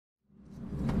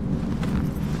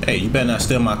Hey, you better not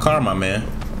steal my car, my man.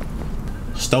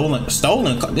 Stolen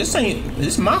car.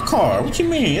 This my car. What you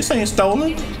mean? This ain't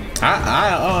stolen.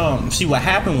 See what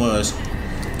happened was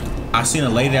I seen a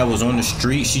lady that was on the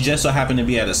street. She just so happened to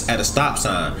be at a stop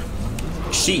sign.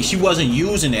 She wasn't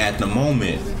using it at the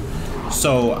moment.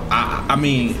 So I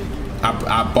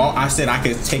said I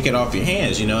could take it off your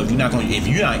hands, you know, if you're not gonna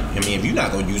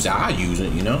use it, I'll use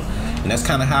it, you know. And that's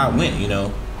kinda how it went, you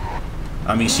know.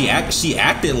 I mean, she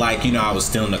acted like, you know, I was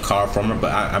stealing the car from her,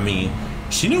 but I mean,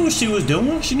 she knew what she was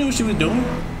doing. She knew what she was doing.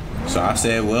 So I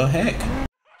said, well, heck.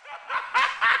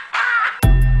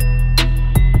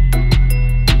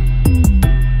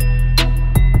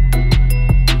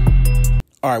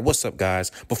 Alright, what's up,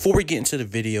 guys? Before we get into the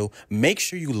video, make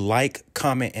sure you like,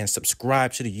 comment, and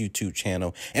subscribe to the YouTube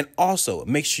channel. And also,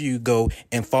 make sure you go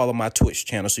and follow my Twitch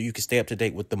channel so you can stay up to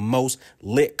date with the most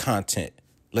lit content.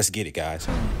 Let's get it, guys.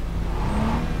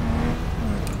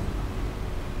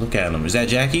 Look at him. Is that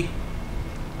Jackie?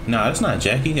 No, that's not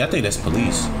Jackie. I think that's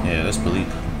police. Yeah, that's police.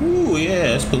 Ooh, yeah,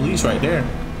 that's police right there.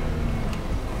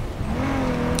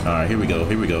 Alright, here we go.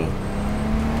 Here we go.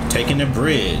 Taking the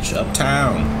bridge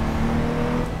uptown.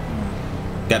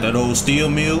 Got that old steel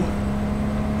mill.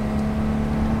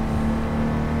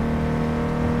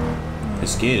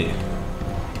 Let's get it.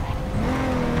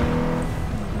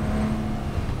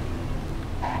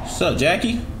 What's up,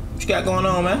 Jackie? What you got going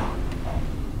on, man?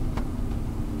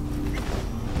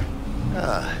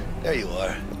 Ah, there you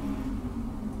are.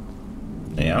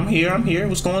 Hey, I'm here. I'm here.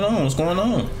 What's going on? What's going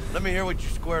on? Let me hear what you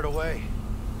squared away.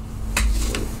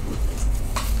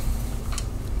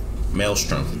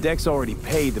 Maelstrom. Dex already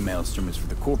paid the Maelstromers for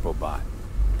the Corpo bot.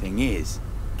 Thing is,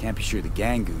 can't be sure the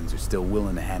gang goons are still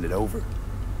willing to hand it over.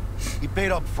 He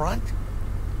paid up front?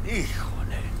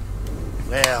 Híjole.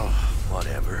 Well,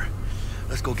 whatever.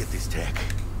 Let's go get this tech.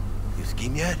 You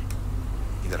scheme yet?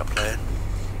 You got a plan?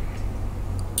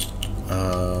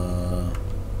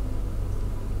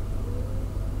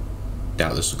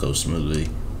 Doubt this will go smoothly.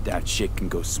 Doubt shit can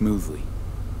go smoothly.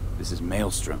 This is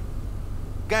Maelstrom.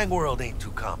 Gang world ain't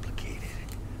too complicated.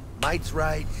 Might's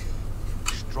right.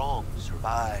 Strong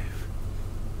survive.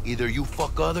 Either you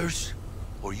fuck others,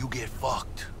 or you get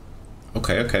fucked.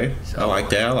 Okay, okay. So, I like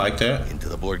that. I like that. Into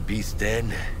the Borg Beast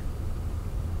den.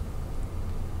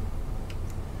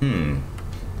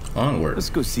 Onward. Let's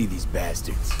go see these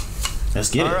bastards. Let's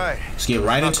get it. Right. Let's get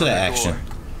right into the action.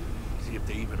 See if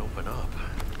they even open up.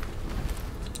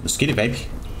 Let's get it, baby.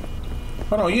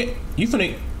 Hold on, you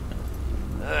finna...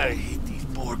 I hate these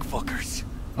Borg fuckers.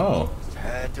 Oh.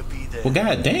 Had to be there. Well,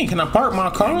 god dang, can I park my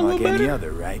car a little like any better?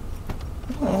 other, right?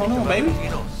 Hold on, baby.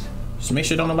 Just make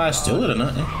sure don't nobody steal it or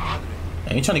nothing. I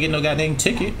ain't trying to get no goddamn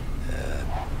ticket.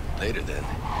 Later then.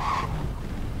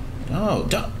 Oh,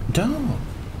 don't.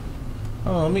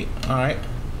 Oh, let me... Alright.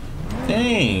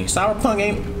 Dang, Cyberpunk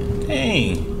ain't...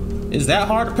 Dang. Is that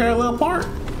hard to parallel park?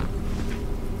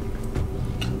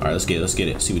 Alright, let's get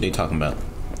it. See what they talking about.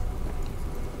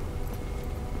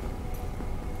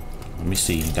 Let me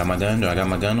see. Got my gun? Do I got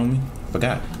my gun on me?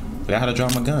 Forgot how to draw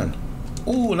my gun.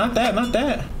 Ooh, not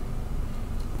that.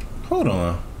 Hold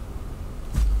on.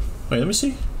 Wait, let me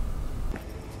see.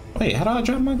 Wait, how do I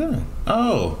drop my gun?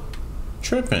 Oh,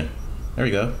 tripping. There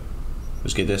we go.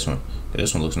 Let's get this one.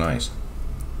 This one looks nice.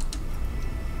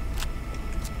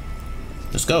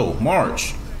 Let's go.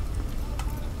 March.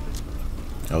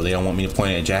 Oh, they don't want me to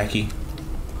point at Jackie.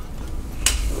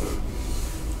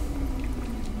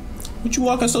 What you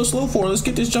walking so slow for? Let's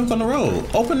get this junk on the road.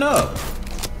 Open up.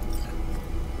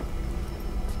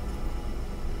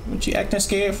 What you acting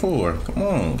scared for? Come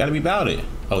on, gotta be about it.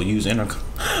 Oh, use intercom.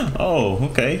 Oh,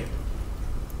 okay.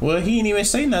 Well, he didn't even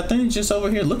say nothing. Just over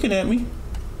here looking at me.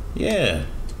 Yeah.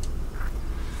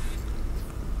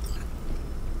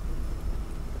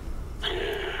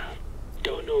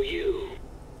 Don't know you.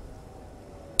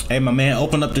 Hey, my man,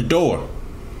 open up the door.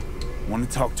 Want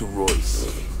to talk to Royce.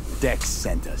 Dex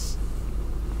sent us.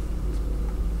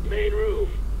 Main room.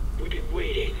 We've been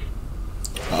waiting.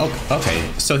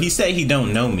 Okay, so he said he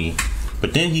don't know me,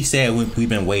 but then he said we've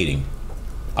been waiting.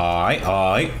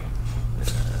 Alright.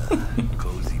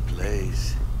 Cozy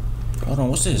place. Hold on,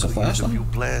 what's this? A flashlight? A few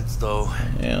plants though.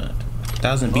 Yeah,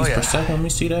 1,000 beats per second. Let me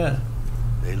see that.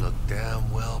 They look damn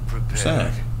well prepared. What's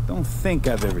that? Don't think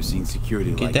I've ever seen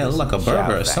security Get like that this. look like a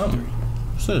burger or something.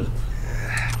 What's this?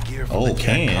 Gear from Oh, the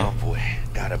cat can. convoy.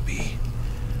 Gotta be.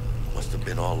 Must have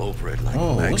been all over it like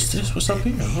Oh, maggots. what's this? What's up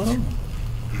here? Hold on.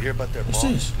 You hear about their What's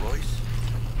boss, this? Royce?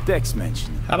 Dex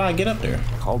mentioned. How do I get up there?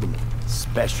 Called him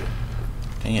special.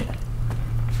 Dang it.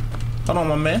 Hold on,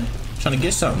 my man. Trying to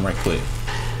get something right quick.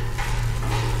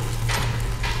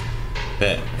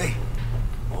 Bet. Hey,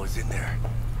 what was in there?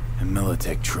 A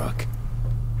Militech truck.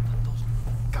 Those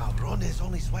cabrones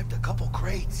only swiped a couple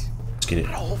crates. Let's get it.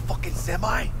 Not a whole fucking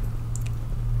semi.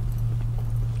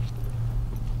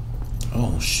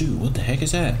 Oh shoot, what the heck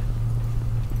is that?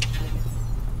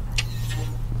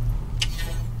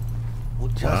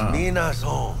 Muchas minas,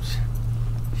 Holmes.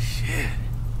 Shit.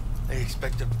 They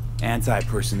expected...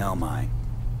 Anti-personnel mine.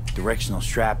 Directional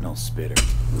shrapnel spitter.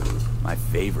 My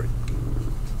favorite.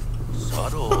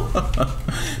 Subtle.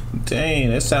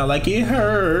 Dang, that sound like it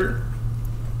hurt.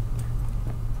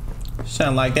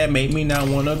 Sound like that made me not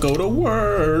want to go to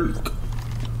work.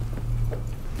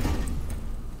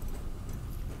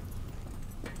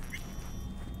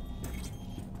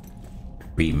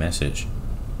 Read message.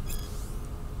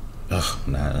 Ugh,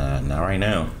 not right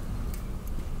now.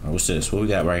 Oh, what's this? What we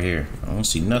got right here? I don't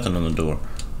see nothing on the door.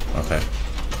 Okay.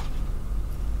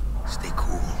 Stay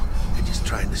cool. They're just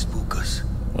trying to spook us.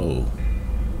 Oh.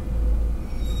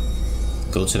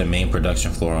 Go to the main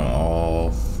production floor on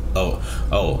all...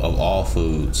 of all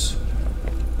foods.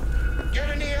 Get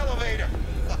in the elevator.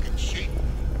 Fucking shit.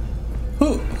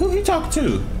 Who he talking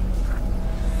to?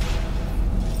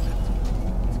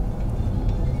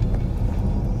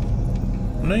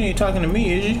 No, you ain't talking to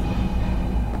me, is you?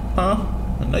 Huh?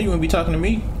 I know you wouldn't be talking to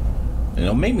me. And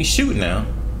don't make me shoot now.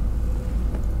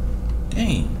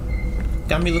 Dang.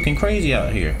 Got me looking crazy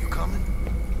out here. You coming?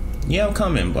 Yeah, I'm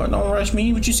coming, but don't rush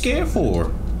me. What you scared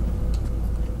for?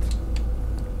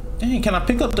 Dang, can I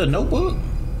pick up the notebook?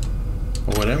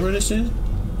 Or whatever this is?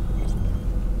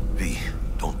 V,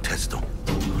 don't test them.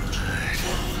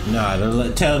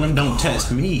 Nah, tell them don't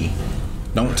test me.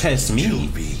 Don't test Chill, me.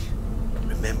 V.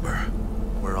 Remember,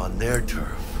 we're on their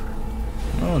turf.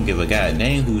 I don't give a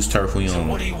goddamn whose turf we So on.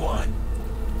 what do you want?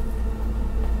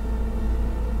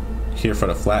 Here for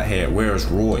the flathead. Where's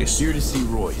Royce? Here to see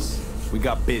Royce. We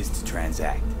got biz to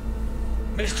transact.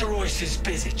 Mr. Royce is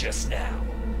busy just now.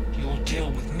 You'll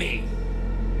deal with me.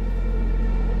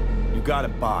 You got a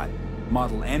bot.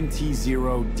 Model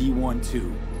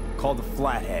MT0D12. Called the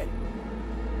Flathead.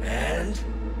 And?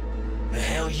 The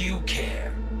hell you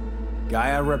care?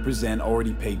 Guy I represent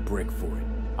already paid Brick for it.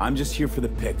 I'm just here for the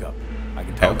pickup. I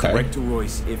can talk direct to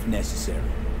Royce if necessary.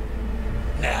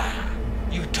 Nah,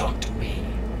 you talk to me.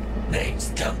 Name's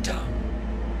Dum Dum.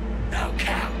 Now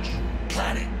couch,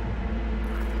 planet.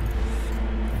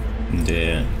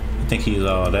 Yeah, I think he's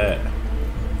all that.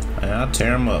 Man, I'll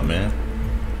tear him up, man.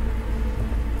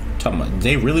 Talking about,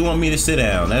 they really want me to sit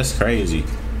down. That's crazy.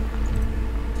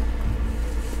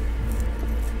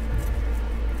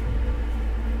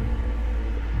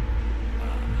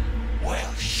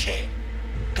 Well, shit.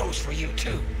 Goes for you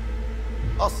too.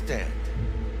 I'll stand.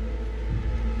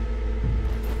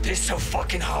 This so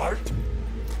fucking hard?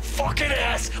 Fucking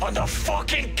ass on the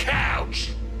fucking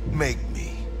couch! Make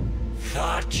me.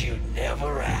 Thought you'd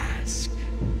never ask.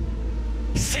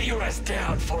 Sit your ass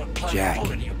down for a planet Jack,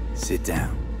 pulling you. sit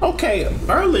down. Okay,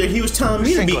 earlier he was telling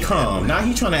me to be calm. Now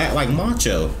he's trying to act like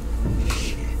macho.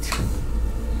 Shit.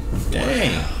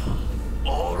 Dang.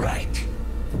 All right.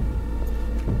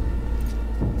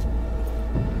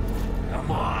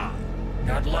 Come on.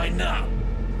 Got lighten up.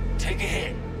 Take a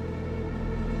hit.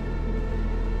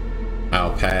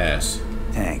 I'll pass.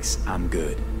 Thanks, I'm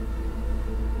good.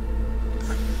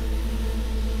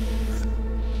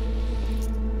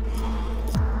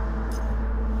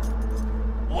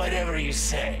 Whatever you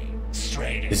say,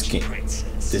 straight as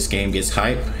princess. This game gets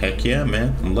hype. Heck yeah,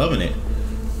 man. I'm loving it.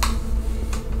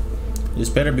 This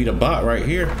better be the bot right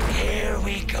here. Here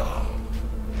we go.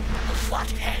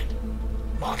 Flathead.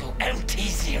 Model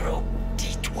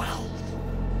MT0D12.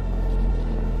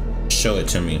 Show it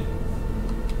to me.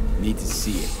 Need to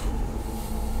see it.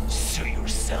 Sue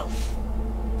yourself.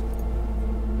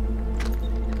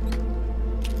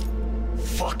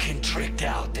 Fucking tricked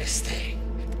out this thing.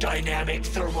 Dynamic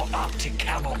thermal optic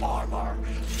camo armor.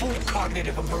 Full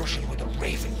cognitive immersion with a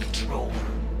Raven controller.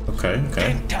 Okay.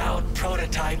 Picked out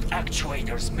prototype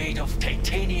actuators made of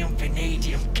titanium,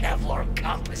 vanadium, Kevlar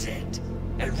composite.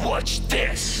 And watch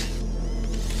this.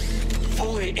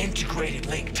 Fully integrated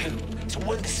link too. So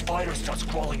when the spider starts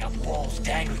crawling up walls,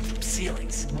 dangling from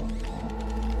ceilings.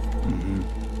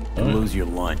 You lose your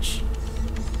lunch.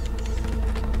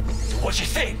 So what you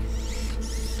think?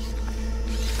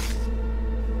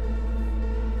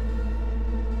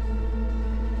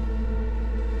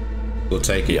 We'll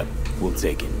take it. Yep, we'll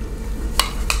take it.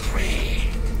 3.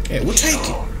 Yeah, we'll take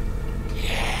it.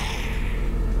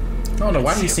 I don't know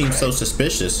why he seems so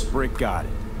suspicious. Brick got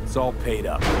it. It's all paid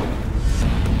up.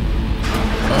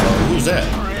 Uh-oh, who's that?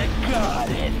 Brick got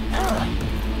it.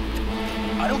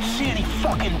 I don't see any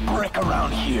fucking brick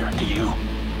around here, do you?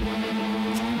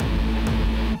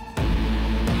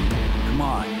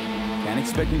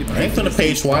 expect me to I pay ain't for finna this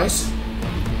pay thing twice.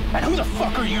 And who the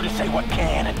fuck are you to say what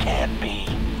can and can't be?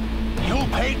 You'll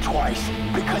pay twice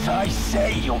because I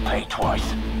say you'll pay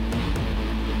twice.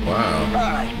 Wow.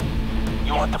 Alright.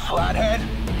 You want the flathead?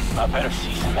 I better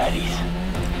see some eddies.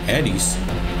 Eddie's.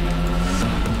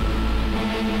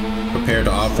 Prepared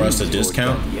to offer us a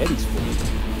discount. The Eddie's for you.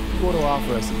 You ought to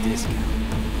offer us a discount.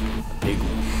 A big one.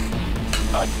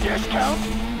 A discount?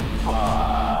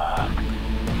 Fuck.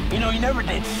 You know, you never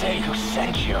did say who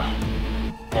sent you.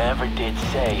 Never did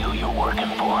say who you're working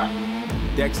for.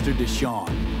 Dexter Deshawn.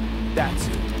 That's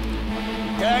who.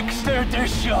 Dexter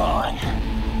Deshawn.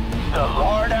 The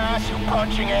lord ass who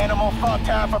punching animal fucked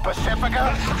half of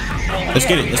Pacifica? Let's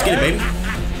get it. Let's get it, baby.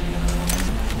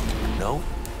 No?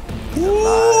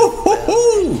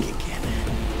 Woo-hoo-hoo.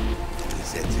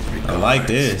 I like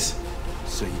this.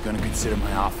 So you're gonna consider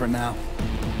my offer now?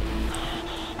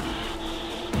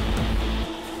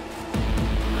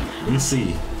 Let me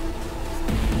see.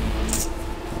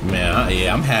 Man,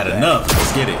 yeah, I'm had enough.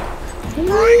 Let's get it.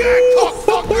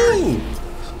 Woo-hoo-hoo.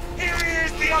 Here he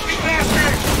is, the ugly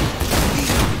bastard!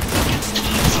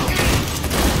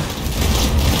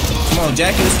 Come on,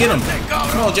 Jackie, let's get him.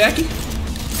 Come on, Jackie.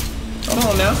 Hold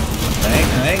on now. I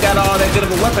ain't got all that good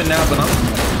of a weapon now, but I'm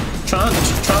trying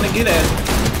to get at it.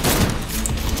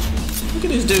 Look at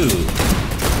this dude.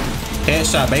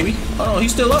 Headshot, baby. Hold on,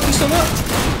 he's still up. He's still up.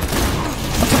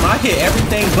 I hit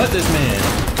everything but this man.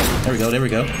 There we go. There we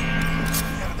go.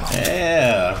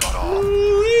 Yeah.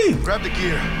 Grab the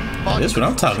gear. This is what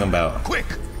I'm talking about. Quick.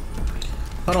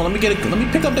 Hold on, let me get it. Let me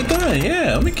pick up the gun.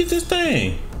 Yeah, let me get this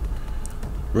thing.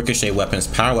 Ricochet weapons.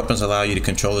 Power weapons allow you to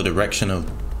control the direction of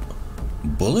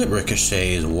bullet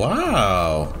ricochets.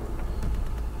 Wow.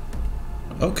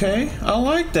 Okay, I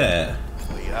like that.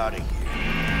 We out of here.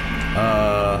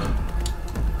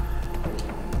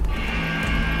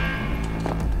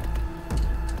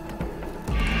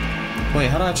 Wait,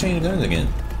 how do I change guns again?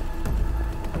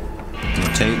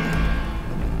 I'm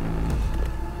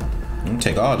gonna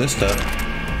take all this stuff.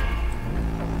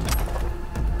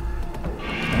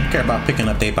 I don't care about picking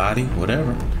up their body,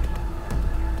 whatever.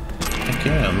 Heck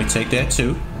yeah, let me take that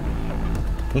too.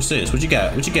 What's this? What you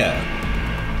got? What you got?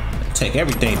 Take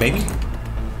everything, baby.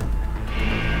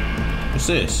 What's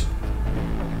this?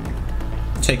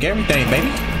 Take everything,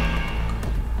 baby.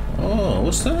 Oh,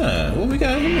 what's that? What we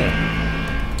got here?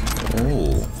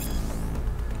 Oh.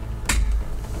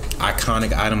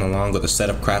 Iconic item along with a set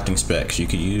of crafting specs. You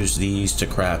could use these to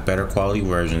craft better quality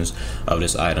versions of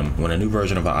this item. When a new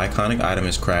version of an iconic item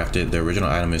is crafted, the original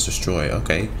item is destroyed.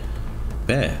 Okay.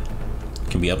 Bet.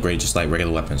 Can be upgraded just like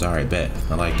regular weapons. Alright, bet.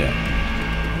 I like that.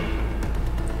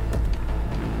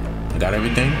 I got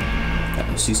everything. I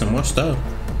can see some more stuff.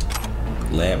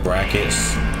 Lead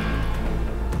brackets.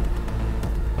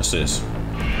 What's this?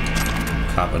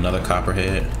 Another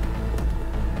copperhead.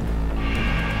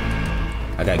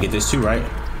 I gotta get this too, right?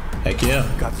 Heck yeah.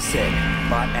 Got the set,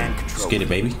 bot and control. Let's get it,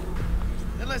 baby.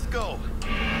 Then let's go.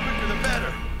 Quicker the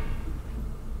better.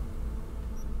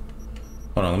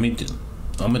 Hold on, I'm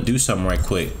gonna do something right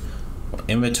quick.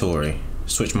 Inventory.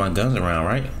 Switch my guns around,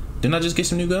 right? Didn't I just get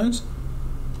some new guns?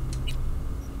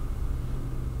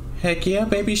 Heck yeah,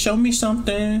 baby, show me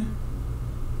something.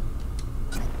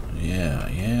 Yeah,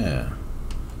 yeah.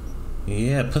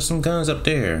 Yeah, put some guns up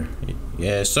there.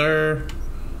 Yes, sir.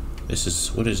 This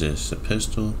is, what is this? A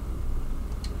pistol?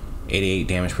 88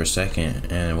 damage per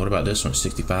second. And what about this one?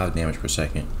 65 damage per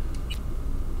second.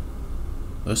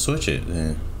 Let's switch it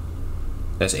then.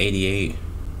 That's 88.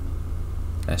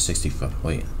 That's 65.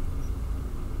 Wait.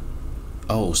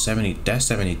 Oh, 70. That's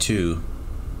 72.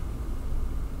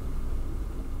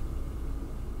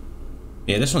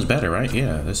 Yeah, this one's better, right?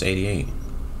 Yeah, that's 88.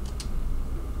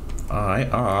 Alright,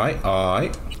 alright,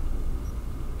 alright.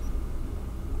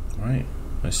 Alright,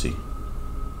 let's see.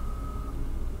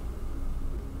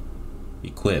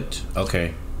 Equipped.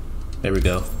 Okay. There we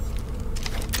go.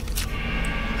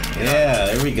 Yeah,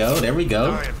 there we go. There we go.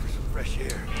 Dying for some fresh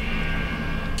air.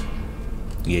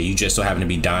 Yeah, you just so happen to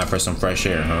be dying for some fresh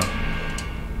air, huh?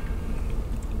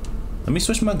 Let me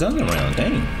switch my gun around.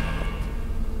 Dang.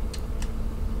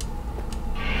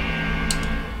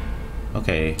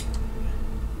 Okay.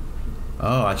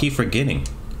 Oh, I keep forgetting.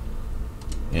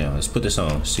 Yeah, let's put this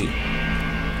on. See.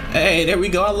 Hey, there we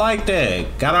go. I like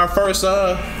that. Got our first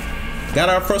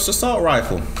assault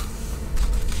rifle.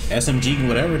 SMG,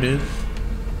 whatever it is.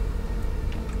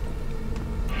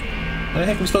 Where the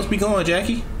heck are we supposed to be going,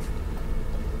 Jackie?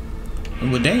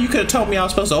 Well, dang, you could have told me I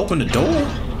was supposed to open the door.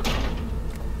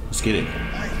 Let's get it.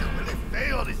 I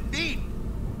failed. It's neat.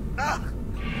 Ah, I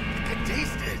can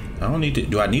taste it. I don't need to.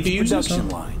 Do I need to use this? Production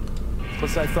line.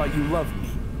 Plus, I thought you loved me.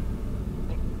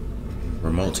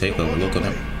 Remote takeover. Look at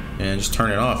him. And just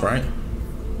turn it off, right?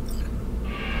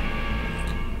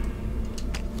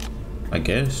 I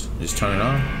guess. Just turn it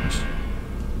off. Just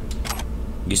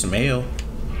get some ale.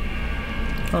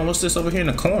 Oh, what's this over here in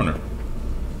the corner?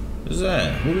 What's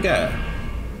that? What we got?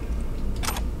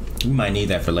 We might need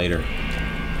that for later.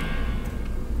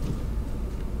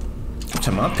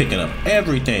 I'm picking up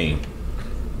everything.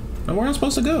 Now where am I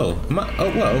supposed to go? Am I,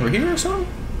 oh, what, over here or something?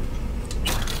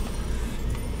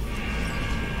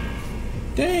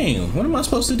 Dang, what am I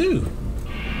supposed to do?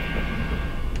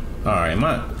 Alright, am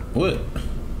I, what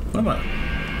am I?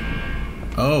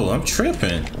 Oh, I'm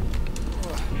tripping.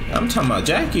 I'm talking about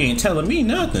Jackie ain't telling me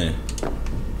nothing.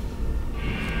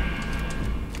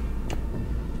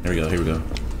 Here we go, here we go.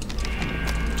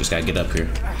 Just gotta get up here.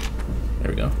 There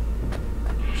we go.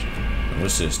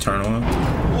 What's this? Turn on?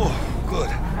 Oh, good.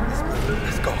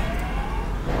 Let's go.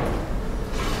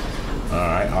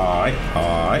 Alright, alright,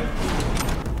 alright.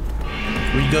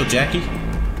 Where you go, Jackie?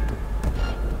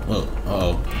 Whoa,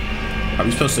 uh-oh. Are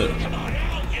we supposed to...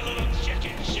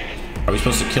 Are we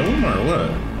supposed to kill him or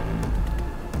what?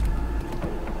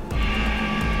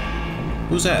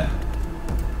 Who's that?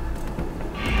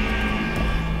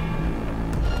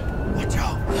 Watch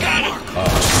out. Got him. Oh,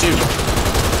 shoot.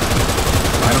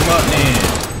 Light him up, man.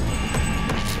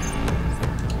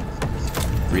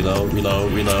 Reload,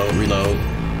 reload, reload, reload.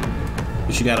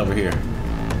 What you got over here?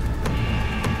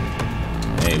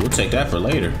 Hey, we'll take that for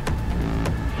later.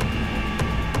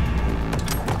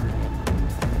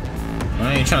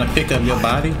 I ain't trying to pick up your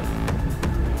body.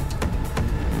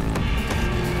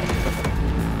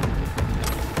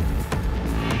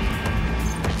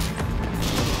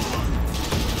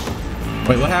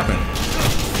 Wait, what happened?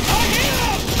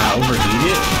 I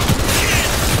overheated?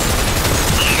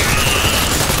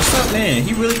 What's up, man?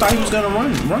 He really thought he was gonna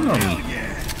run on me.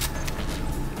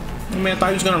 Man, I thought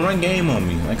he was gonna run game on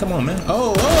me. Like, come on, man.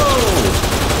 Oh, whoa!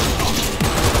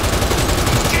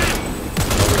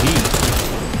 Overheat.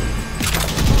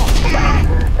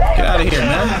 Get out of here,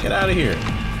 man. Get out of here.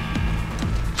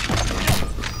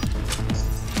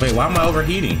 Wait, why am I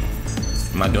overheating?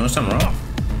 Am I doing something wrong?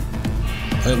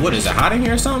 Wait, what is it? Hot in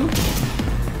here or something?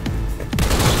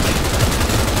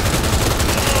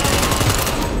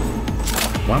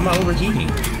 Why am I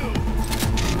overheating?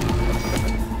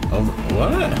 Over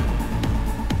what?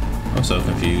 I'm so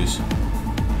confused.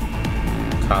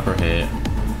 Copperhead.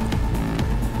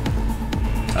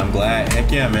 I'm glad.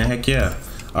 Heck yeah, man. Heck yeah.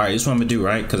 All right, this is what I'm gonna do,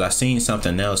 right? Because I seen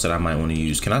something else that I might want to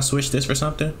use. Can I switch this for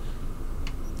something?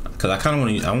 Because I kind of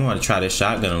want to. I want to try this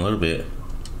shotgun a little bit.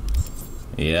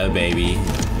 Yeah, baby.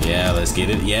 Yeah, let's get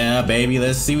it. Yeah, baby.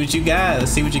 Let's see what you got.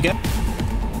 Let's see what you got.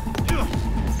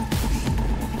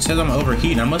 It says I'm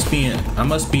overheating. I must be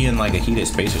in like a heated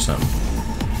space or something.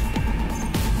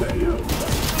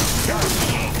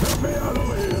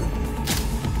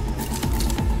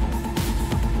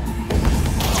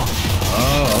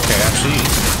 Oh, okay. I see.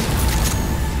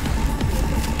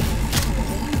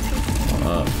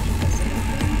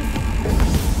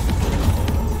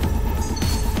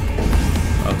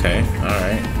 Okay,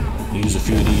 alright. Use a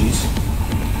few of these.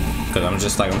 Because I'm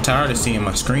just like, I'm tired of seeing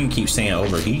my screen keep saying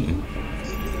overheating.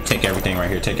 Take everything right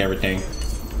here, take everything.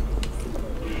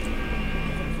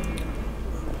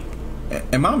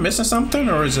 Am I missing something,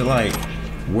 or is it like,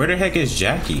 where the heck is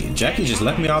Jackie? Jackie just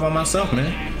left me all by myself,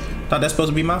 man. Thought that's supposed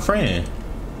to be my friend.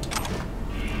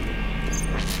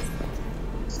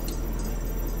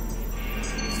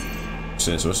 What's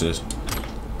this? What's this?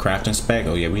 Crafting spec.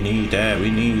 Oh yeah, we need that.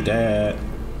 We need that.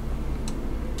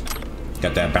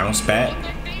 Got that bounce back.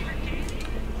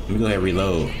 Let me go ahead and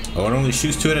reload. Oh, it only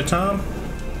shoots 2 at a time?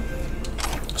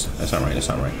 That's alright, that's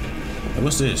alright. Hey,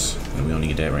 what's this? We don't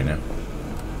need that right now.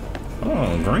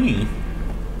 Oh, green.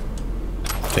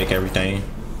 Take everything.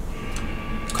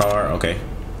 Car, okay.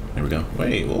 There we go.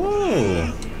 Wait,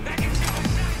 whoa.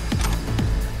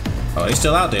 Oh, they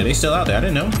still out there. They still out there. I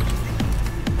didn't know.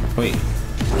 Wait.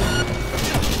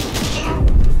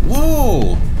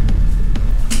 Whoa.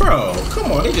 Bro,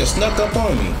 come on. They just snuck up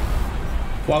on me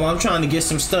while I'm trying to get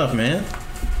some stuff, man.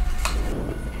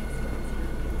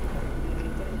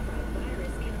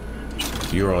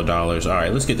 Euro dollars. All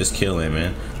right, let's get this kill in,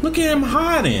 man. Look at him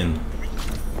hiding.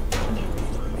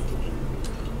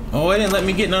 Oh, it didn't let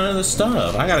me get none of the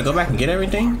stuff. I gotta go back and get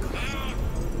everything.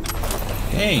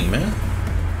 Dang, man.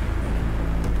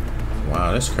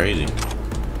 Wow, that's crazy.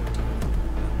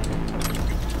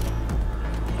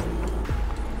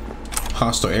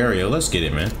 Hostile area. Let's get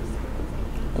it, man.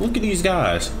 Look at these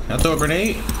guys. Can I throw a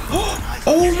grenade?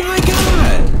 Oh my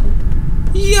god.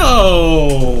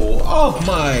 Yo. Oh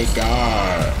my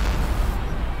god.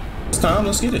 It's time.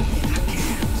 Let's get it.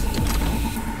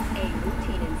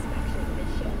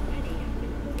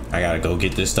 I gotta go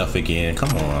get this stuff again.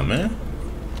 Come on, man.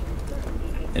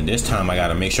 And this time I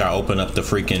gotta make sure I open up the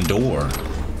freaking door.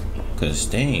 Cause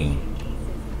dang.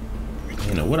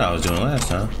 You know what I was doing last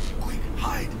time. Quick,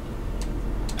 hide.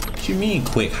 What you mean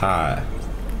quick hide?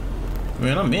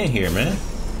 Man, I'm in here, man.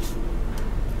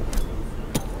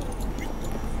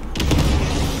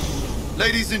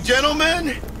 Ladies and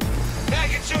gentlemen,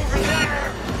 Package over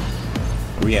there!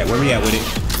 Where we at? Where we at with it?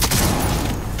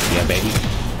 Yeah, baby.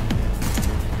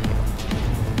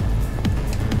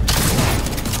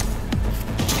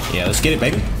 Yeah, let's get it,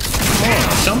 baby. Come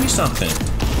on, show me something. You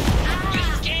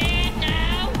scared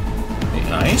now?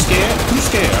 I ain't scared. Who's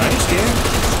scared? I ain't scared.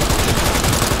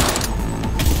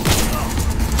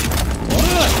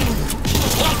 What?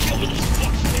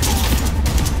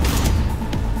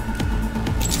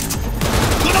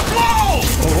 gonna blow!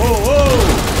 Whoa, whoa, whoa!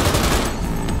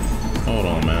 Hold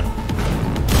on, man.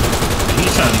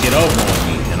 He's trying to get over on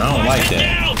me, and I don't like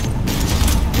that.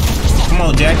 Come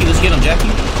on, Jackie. Let's get him, Jackie.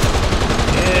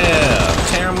 Yeah.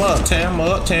 Tear him up, tear him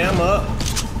up, tear him up.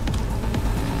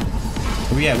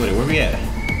 Where we at with it? Where we at?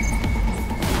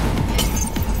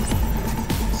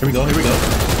 Here we go, here we go.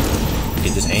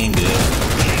 Get this aim good.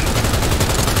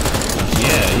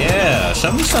 Yeah, yeah.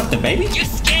 Show me something, baby. You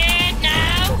scared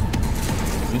now?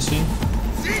 Let me see.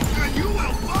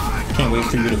 Can't wait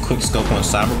for you to quick scope on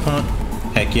Cyberpunk.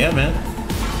 Heck yeah, man.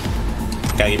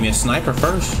 Gotta get me a sniper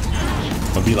first.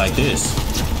 I'll be like this.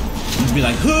 You'd be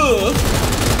like, huh?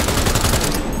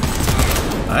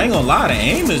 I ain't gonna lie, the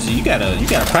aim is you gotta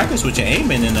practice with your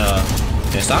aiming in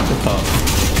Cyberpunk.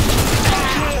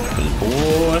 Cause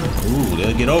boy, ooh,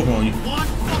 they'll get over on you. One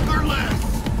fucker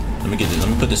left. Let me get this. Let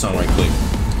me put this on right quick.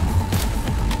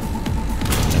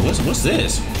 Now, what's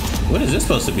this? What is this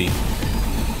supposed to be?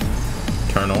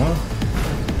 Turn on.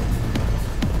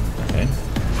 Okay.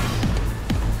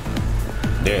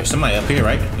 There, somebody up here,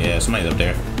 right? Yeah, somebody's up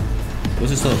there.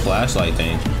 What's this little flashlight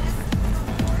thing?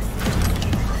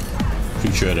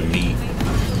 Future of the meat.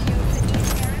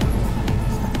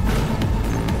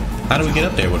 How do we get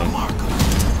up there with him?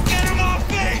 Get him off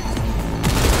me!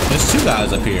 There's two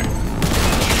guys up here.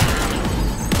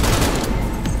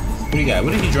 What do you got?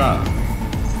 What did he drop?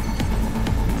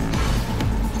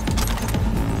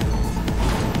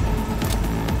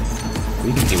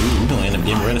 We're gonna end up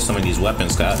getting rid of some of these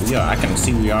weapons, guys. I can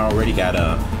see we already got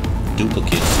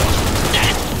duplicates.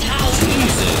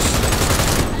 Jesus.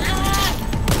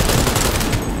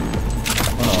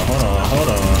 Hold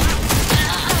on.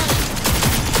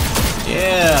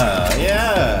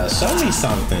 Yeah. Show me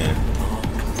something.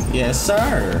 Yes,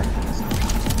 sir.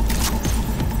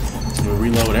 We'll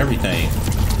reload everything.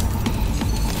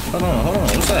 Hold on.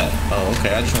 What's that? Oh,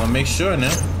 okay. I just want to make sure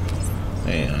now.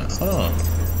 Hey, hold on.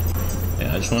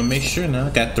 Yeah, I just want to make sure now.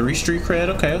 Got 3 street cred.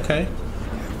 Okay.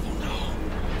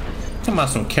 Talking about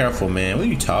some careful, man. What are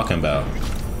you talking about?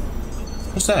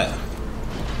 What's that?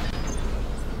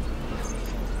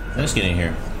 Let's get in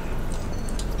here.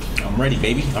 I'm ready,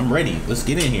 baby. I'm ready. Let's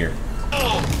get in here.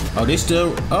 Oh, they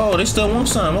still want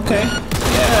some. Okay.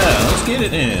 Yeah, let's get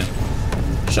it in.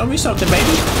 Show me something,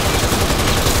 baby.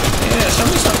 Yeah, show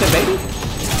me something, baby.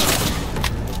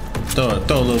 Throw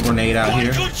a little grenade out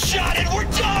here. Good shot and we're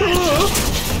done.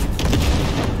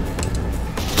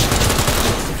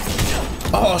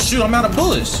 Oh shoot, I'm out of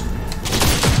bullets.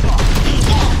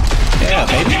 Yeah,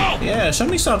 baby. Yeah, show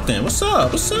me something. What's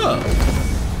up?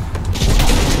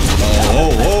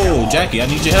 Oh, Jackie, I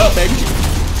need your help, baby.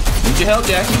 Need your help,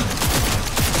 Jackie.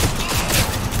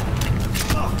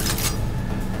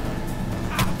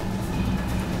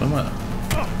 Come on.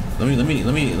 Let me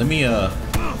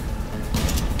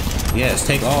yes,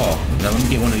 take all. Now let me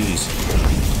get one of these.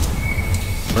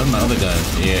 Where's my other gun?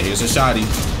 Yeah, here's a shotty.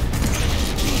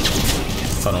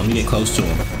 Hold on, let me get close to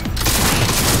him.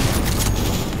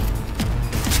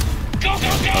 Go.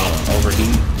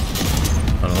 Overheat.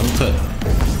 Hold on, let me put.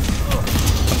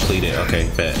 Completed. Okay,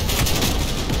 bet.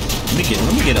 Let me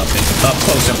get up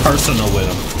close and personal with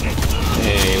him.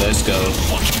 Hey, let's go.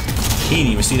 He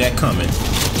didn't even see that coming.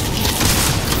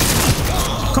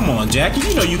 Come on, Jackie.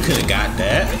 You know you could have got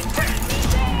that.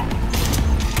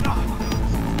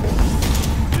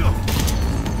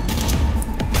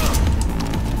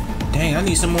 Dang, I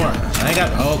need some more. I ain't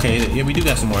got. Oh, okay, yeah, we do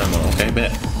got some more ammo. Okay,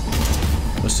 bet.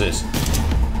 What's this?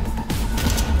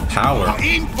 Power.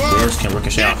 Doors can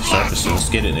ricochet off the surface. Let's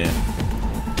get it in.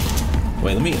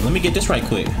 Wait, let me get this right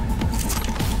quick.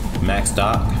 Max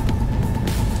Doc.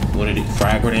 What are these?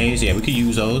 Frag grenades? Yeah, we could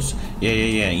use those. Yeah.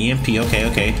 EMP.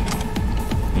 Okay.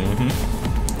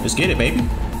 Let's get it, baby.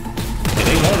 Yeah,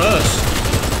 they want us.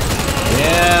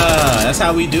 Yeah, that's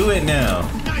how we do it now.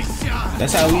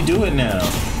 That's how we do it now.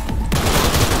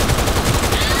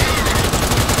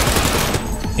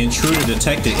 Intruder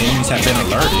detected. Enemies have been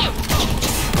alerted.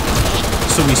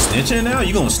 So we snitching now?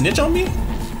 You gonna snitch on me?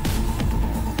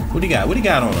 What do you got? What do you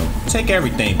got on him? Take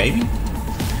everything, baby.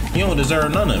 You don't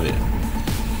deserve none of it.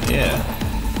 Yeah.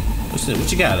 What's it?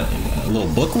 What you got? A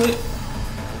little booklet?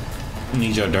 You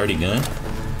need your dirty gun.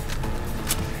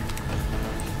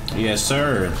 Yes,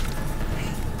 sir.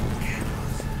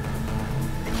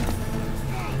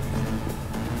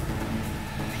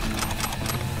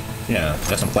 Yeah,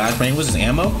 got some flashbang. What's this,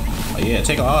 ammo? Oh yeah,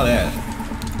 take all that.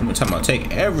 I'm talking about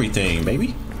take everything,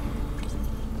 baby.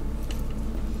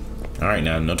 All right,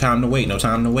 now, no time to wait. No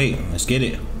time to wait. Let's get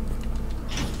it.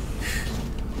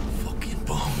 Fucking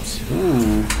bums.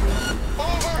 Ooh.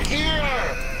 Over here!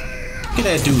 Get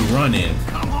that dude running.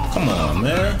 Come on,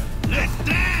 man. Let's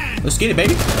dance! Let's get it,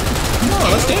 baby. Come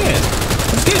on, let's dance.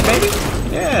 Let's get it, baby.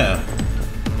 Yeah.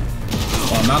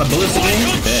 Oh, I'm out of bullets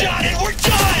again? Good Bet. shot and we're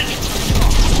done!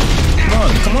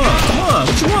 Come on, come on.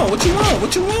 What you want? What you want?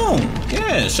 What you want?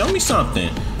 Yeah, show me something.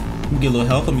 Let me get a little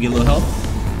help. Let me get a little help.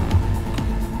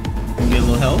 Let me get a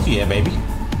little help. Yeah, baby.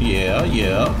 Yeah,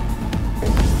 yeah.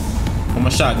 Where my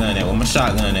shotgun at? Where my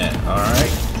shotgun at?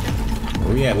 Alright.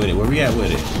 Where we at with it? Where we at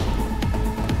with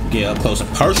it? Get up close and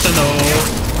personal.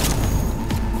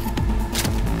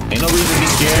 Ain't no reason to be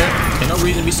scared. Ain't no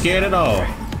reason to be scared at all.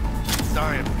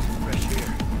 Sorry, I'm losing fresh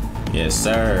air. Yes,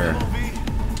 sir.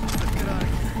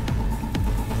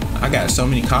 I got so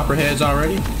many copperheads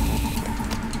already.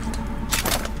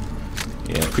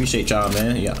 Yeah, appreciate y'all,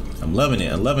 man. Yeah, I'm loving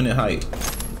it. I'm loving it hype.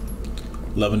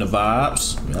 Loving the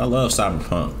vibes. Man, I love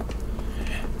Cyberpunk.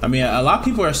 I mean, a lot of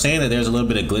people are saying that there's a little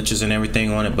bit of glitches and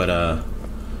everything on it, but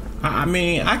I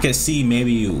mean, I could see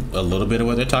maybe a little bit of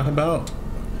what they're talking about.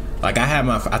 Like I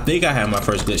think I had my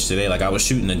first glitch today. Like I was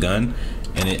shooting a gun,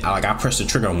 and I pressed the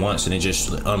trigger once, and it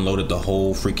just unloaded the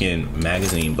whole freaking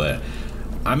magazine. But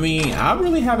I mean, I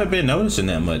really haven't been noticing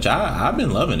that much. I've been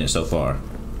loving it so far.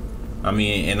 I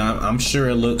mean, and I'm sure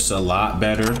it looks a lot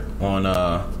better on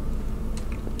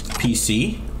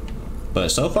PC. But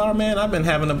so far, man, I've been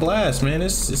having a blast, man.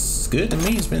 It's good to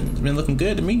me. It's been looking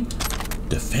good to me.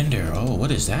 Defender. Oh,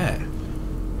 what is that?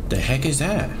 The heck is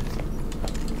that?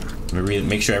 Let me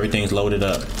make sure everything's loaded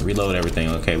up. Reload everything.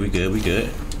 Okay, we good. We good.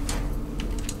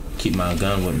 Keep my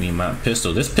gun with me. My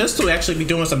pistol. This pistol actually be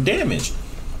doing some damage.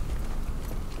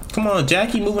 Come on,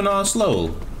 Jackie, moving on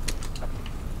slow.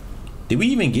 Did we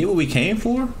even get what we came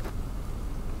for?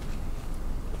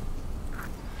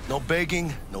 No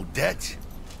begging, no debt,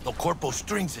 no corpo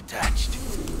strings attached.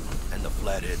 And the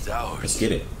flathead's ours. Let's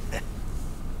get it.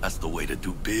 That's the way to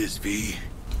do biz, V.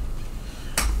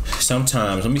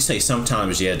 Sometimes, let me say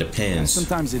sometimes, yeah, it depends.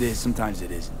 Sometimes it is, sometimes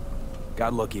it isn't.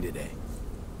 Got lucky today.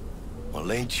 Well,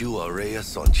 ain't you a ray of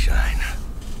sunshine?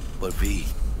 But V,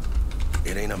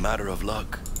 it ain't a matter of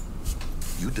luck.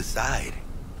 You decide.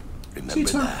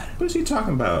 Remember that. What is he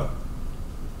talking about?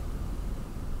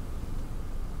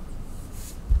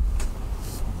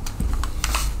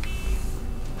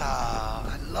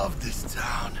 Ah, I love this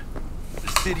town. The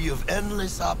city of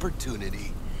endless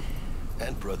opportunity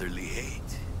and brotherly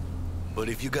hate. But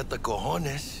if you got the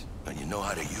cojones and you know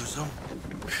how to use them,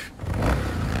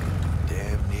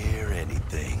 damn near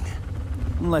anything.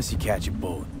 Unless you catch a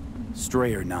bullet,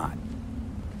 stray or not.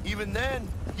 Even then,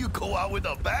 you go out with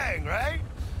a bang, right?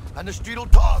 And the street'll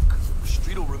talk. The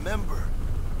street'll remember.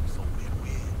 So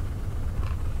win-win.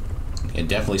 And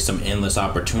definitely some endless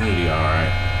opportunity,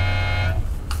 alright.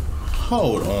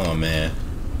 Hold on, man.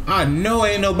 I know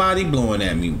ain't nobody blowing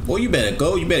at me. Boy, you better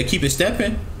go. You better keep it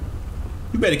stepping.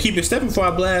 You better keep it stepping before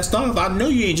I blast off. I know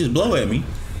you ain't just blow at me.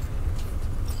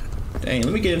 Dang,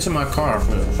 let me get into my car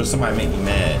for somebody to make me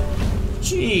mad.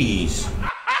 Jeez.